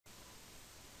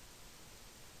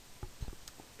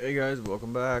Hey guys,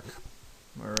 welcome back.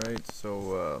 Alright,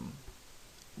 so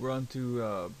we're on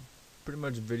to pretty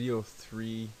much video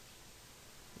 3.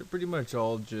 They're pretty much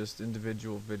all just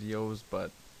individual videos,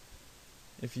 but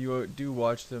if you do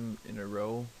watch them in a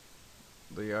row,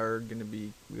 we are gonna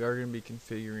be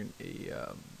configuring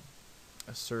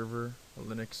a server, a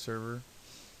Linux server,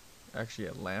 actually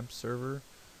a LAMP server.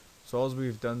 So all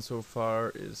we've done so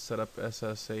far is set up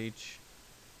SSH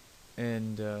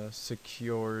and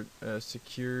secured the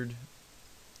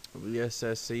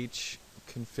SSH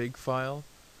config file,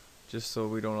 just so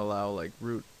we don't allow like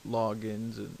root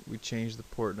logins, and we change the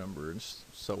port number and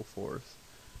so forth.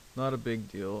 Not a big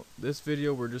deal. This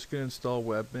video we're just going to install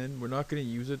Webmin. We're not going to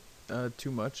use it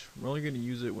too much. We're only going to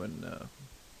use it when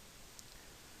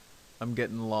I'm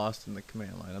getting lost in the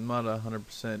command line. I'm not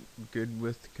 100% good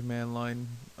with the command line.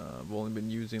 I've only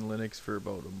been using Linux for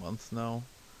about a month now.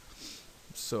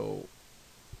 So,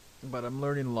 but I'm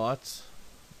learning lots.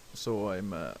 So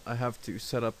I have to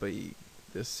set up the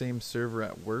same server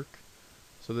at work.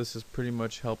 So this is pretty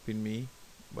much helping me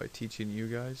by teaching you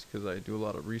guys, because I do a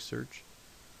lot of research.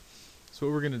 So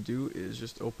what we're gonna do is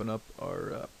just open up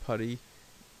our Putty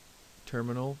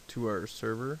Terminal to our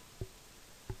server.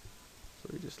 So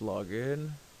you just log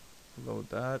in, load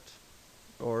that,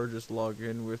 or just log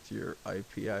in with your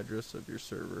IP address of your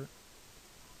server.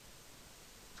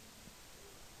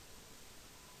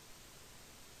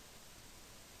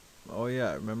 Oh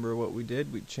yeah, remember what we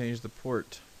did? We changed the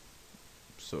port.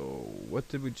 So what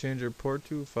did we change our port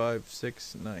to?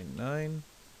 5699.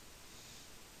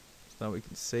 So now we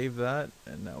can save that,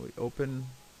 and now we open,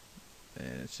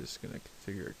 and it's just gonna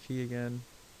configure our key again.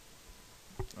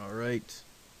 Alright.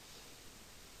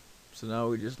 So now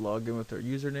we just log in with our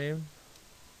username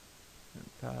and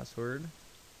password.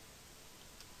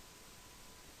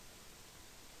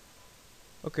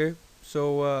 Okay,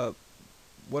 so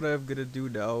what I'm gonna do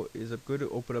now is I'm going to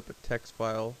open up a text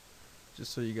file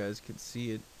just so you guys can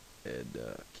see it and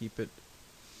keep it.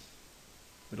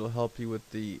 It'll help you with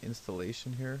the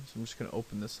installation here. So I'm just gonna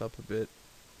open this up a bit.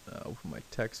 Open my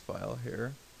text file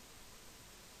here.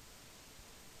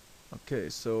 Okay,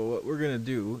 so what we're gonna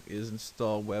do is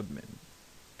install Webmin.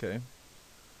 Okay,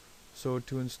 so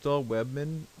to install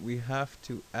Webmin, we have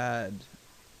to add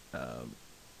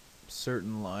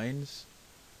certain lines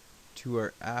to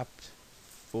our apt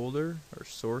folder or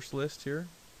source list here.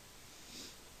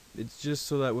 It's just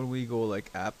so that when we go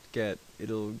like apt-get,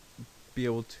 it'll be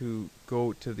able to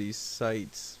go to these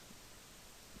sites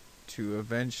to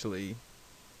eventually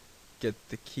get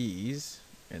the keys,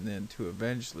 and then to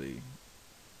eventually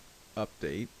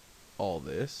update all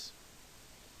this,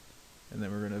 and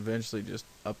then we're going to eventually just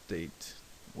update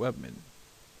Webmin,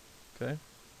 okay,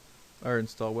 or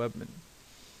install Webmin.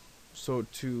 So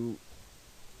to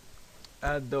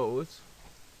add those,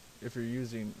 if you're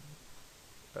using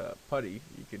Putty,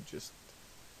 you could just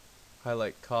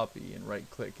highlight copy and right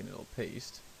click and it'll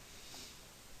paste.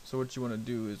 So what you want to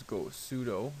do is go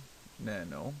sudo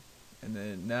nano and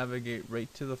then navigate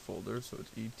right to the folder, so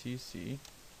it's etc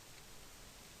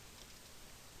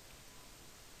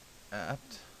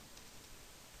apt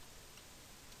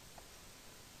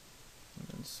and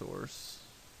then source,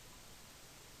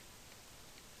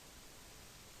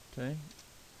 okay,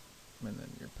 and then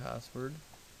your password.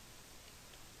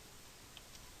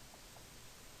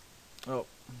 Oh,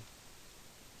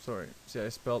 sorry, see, I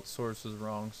spelled sources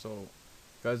wrong, so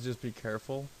guys, just be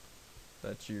careful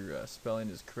that your spelling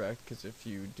is correct, because if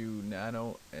you do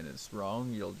nano and it's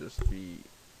wrong, you'll just be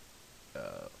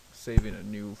saving a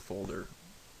new folder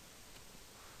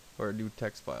or a new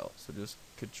text file. So just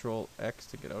Control X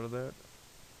to get out of that,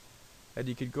 and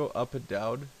you could go up and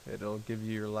down, it'll give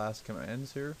you your last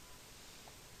commands here.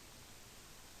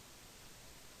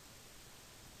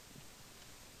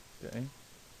 Okay,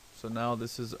 so now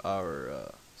this is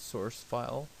our source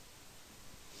file.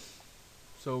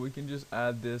 So we can just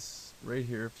add this right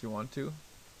here if you want to.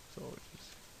 So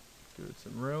just give it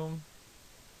some room.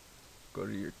 Go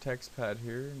to your text pad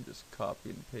here and just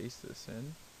copy and paste this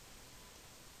in.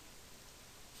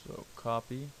 So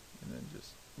copy and then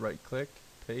just right click,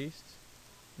 paste,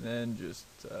 and then just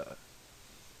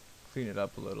clean it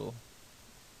up a little.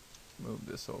 Move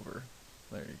this over.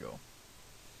 There you go.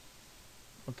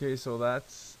 Okay, so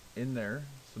that's in there.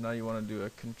 So now you want to do a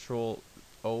Control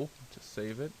O to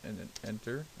save it, and then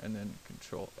enter, and then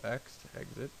Control X to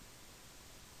exit.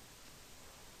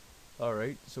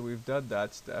 Alright, so we've done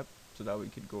that step. So now we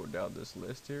can go down this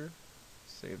list here,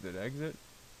 save and exit.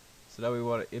 So now we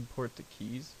want to import the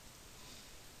keys.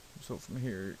 So from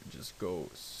here, just go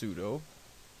sudo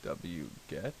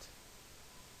wget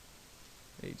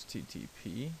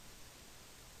http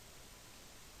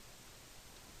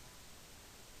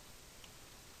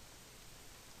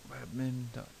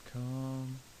webmin.com/c.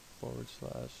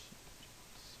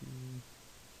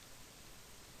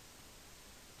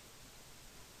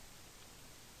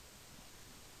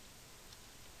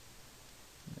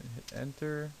 And hit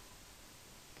enter.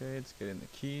 Okay, it's getting the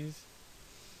keys.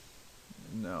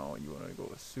 Now you want to go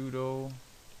with sudo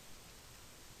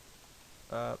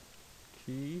app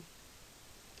key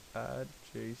add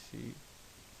jc.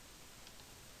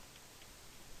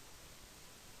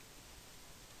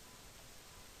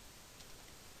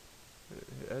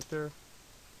 Hit enter.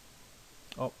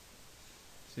 Oh,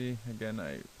 see, again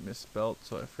I misspelled,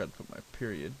 so I forgot to put my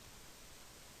period.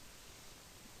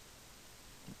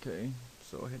 Okay,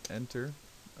 so hit enter,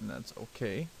 and that's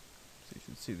okay. So you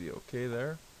should see the okay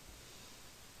there.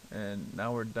 And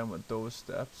now we're done with those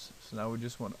steps. So now we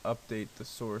just want to update the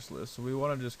source list. So we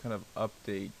want to just kind of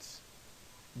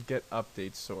get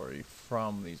updates, sorry,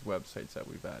 from these websites that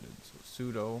we've added. So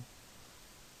sudo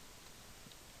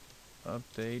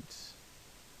update.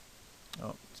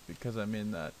 Oh, it's because I'm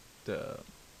in that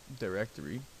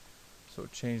directory. So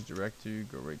change directory,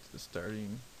 go right to the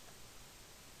starting.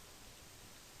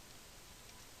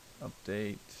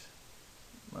 Update.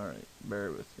 Alright,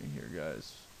 bear with me here,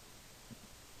 guys.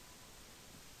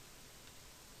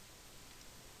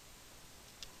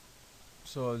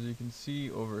 So as you can see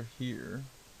over here,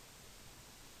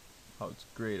 how it's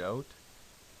grayed out.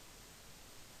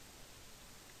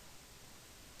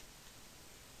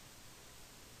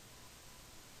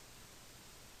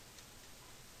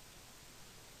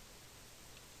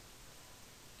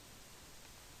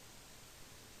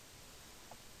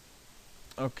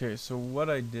 Okay, so what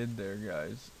I did there,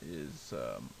 guys, is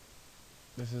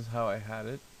this is how I had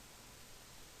it.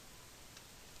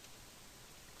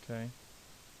 Okay,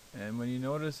 and when you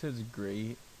notice it's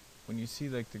gray, when you see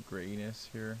like the grayness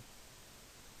here,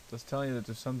 that's telling you that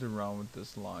there's something wrong with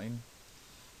this line.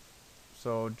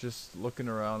 So just looking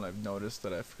around, I've noticed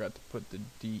that I forgot to put the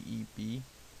DEB in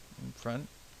front.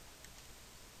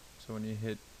 So when you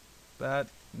hit that,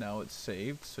 now it's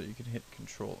saved, so you can hit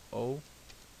Control O,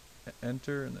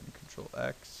 enter, and then Control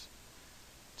X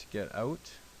to get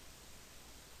out.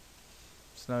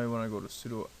 So now we want to go to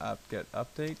sudo apt-get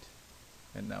update,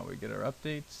 and now we get our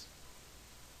updates.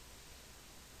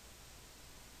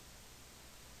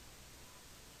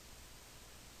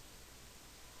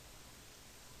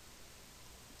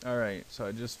 Alright, so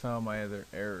I just found my other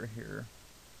error here.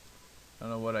 I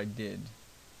don't know what I did,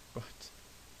 but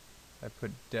I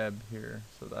put deb here,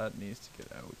 so that needs to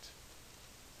get out.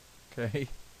 Okay.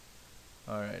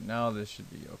 Alright, now this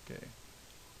should be okay.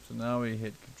 So now we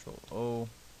hit Control O,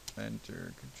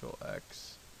 enter, Control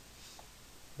X.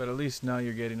 But at least now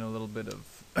you're getting a little bit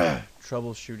of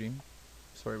troubleshooting.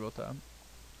 Sorry about that.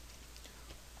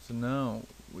 So now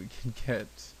we can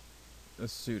get a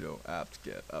sudo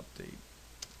apt-get update.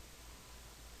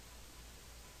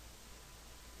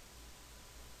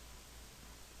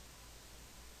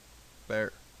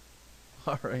 There.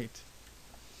 Alright.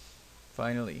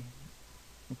 Finally.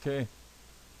 Okay.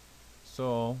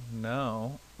 So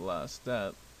now, last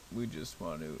step, we just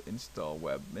want to install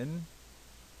Webmin.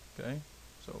 Okay.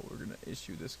 So we're going to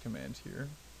issue this command here.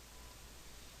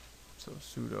 So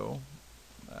sudo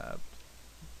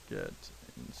apt-get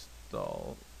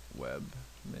install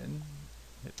Webmin.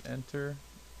 Hit enter.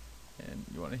 And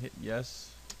you want to hit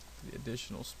yes for the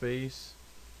additional space.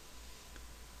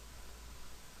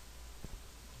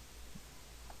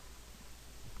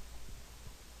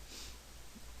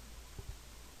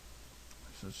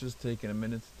 So it's just taking a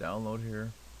minute to download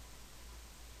here.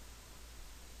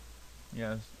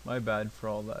 Yeah, my bad for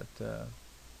all that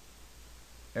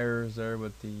errors there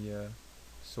with the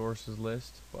sources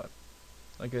list, but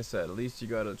like I said, at least you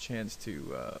got a chance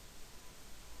to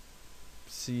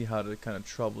see how to kind of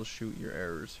troubleshoot your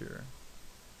errors here.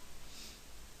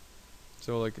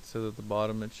 So like it says at the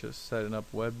bottom, it's just setting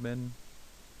up Webmin.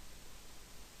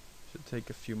 Should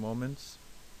take a few moments.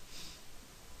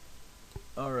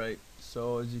 Alright,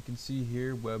 so as you can see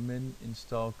here, Webmin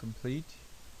install complete.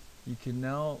 You can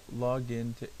now log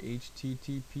in to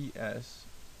https://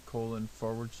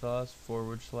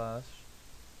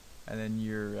 and then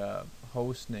your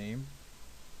host name,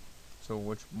 so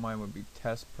which mine would be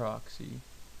test proxy,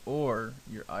 or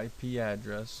your IP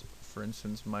address. For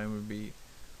instance, mine would be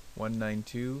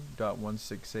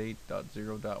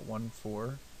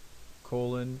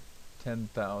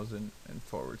 192.168.0.14:10,000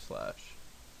 /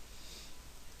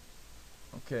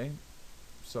 Okay,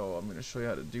 so I'm going to show you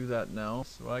how to do that now.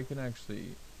 So I can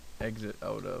actually exit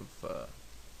out of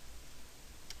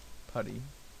Putty.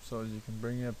 So as you can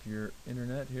bring up your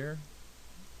internet here,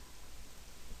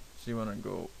 so you want to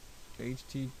go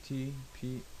https://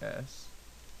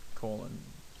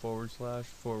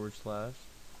 //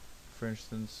 for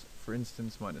instance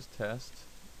minus test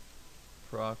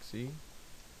proxy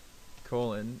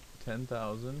colon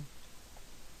 10,000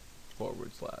 /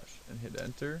 and hit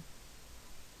enter.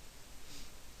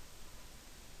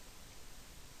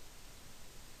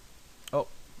 Oh,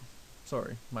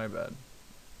 sorry, my bad.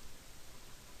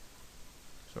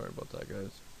 Sorry about that,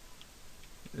 guys.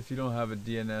 If you don't have a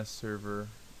DNS server,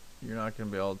 you're not going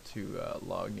to be able to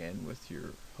log in with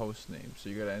your host name. So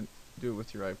you got to do it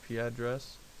with your IP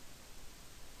address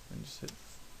and just hit.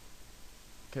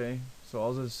 Okay, so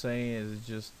all it's saying is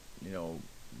just, you know,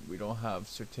 we don't have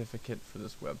certificate for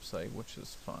this website, which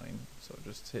is fine. So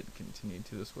just hit continue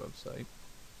to this website.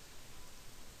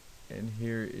 And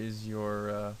here is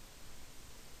your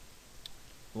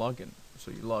login.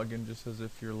 So you log in just as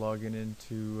if you're logging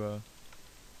into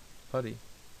Putty.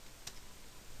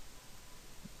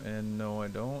 And no, I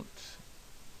don't.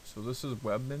 So this is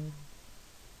Webmin.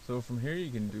 So from here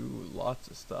you can do lots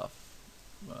of stuff.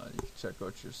 You can check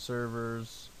out your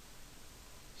servers.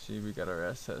 See, we got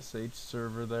our SSH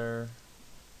server there.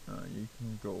 You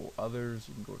can go others.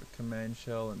 You can go to command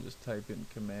shell and just type in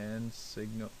commands,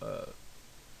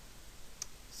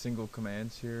 single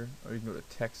commands here, or you can go to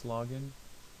text login.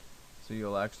 So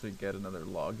you'll actually get another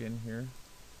login here,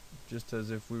 just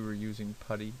as if we were using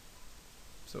Putty.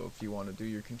 So if you want to do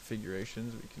your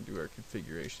configurations, we can do our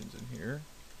configurations in here.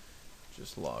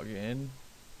 Just log in.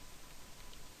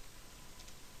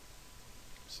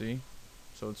 See?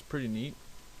 So it's pretty neat.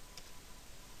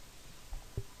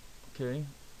 Okay.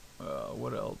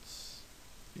 What else?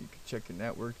 You can check your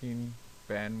networking,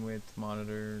 bandwidth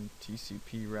monitor,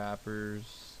 TCP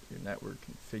wrappers, your network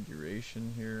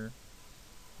configuration here,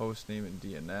 host name and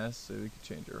DNS. So we can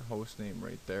change our host name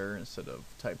right there instead of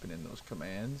typing in those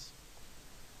commands.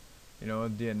 You know,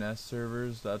 DNS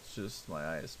servers, that's just my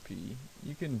ISP.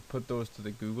 You can put those to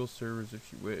the Google servers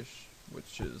if you wish,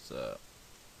 which is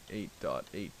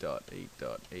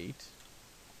 8.8.8.8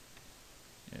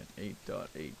 and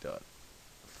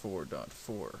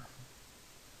 8.8.4.4.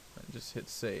 And just hit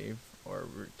save or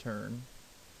return.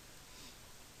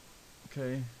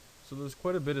 Okay, so there's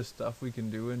quite a bit of stuff we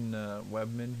can do in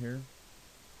Webmin here.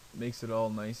 Makes it all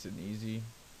nice and easy.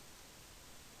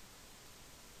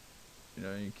 You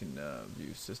know, you can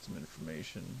view system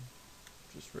information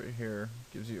just right here.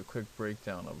 Gives you a quick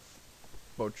breakdown of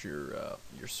about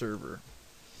your server.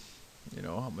 You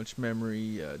know, how much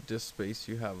memory, disk space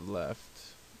you have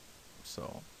left.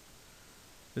 So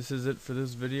this is it for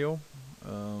this video.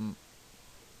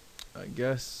 I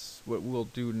guess what we'll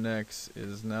do next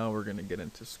is now we're gonna get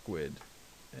into Squid,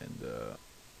 and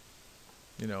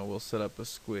you know, we'll set up a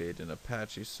Squid and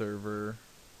Apache server.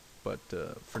 But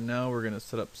for now we're going to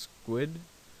set up Squid,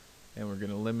 and we're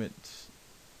going to limit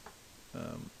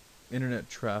internet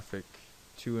traffic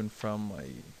to and from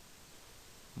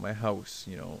my house,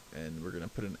 you know, and we're going to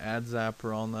put an ad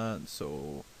zapper on that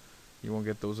so you won't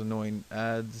get those annoying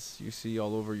ads you see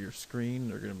all over your screen.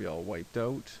 They're going to be all wiped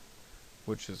out,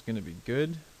 which is going to be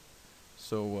good.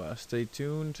 So stay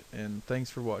tuned, and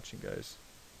thanks for watching, guys.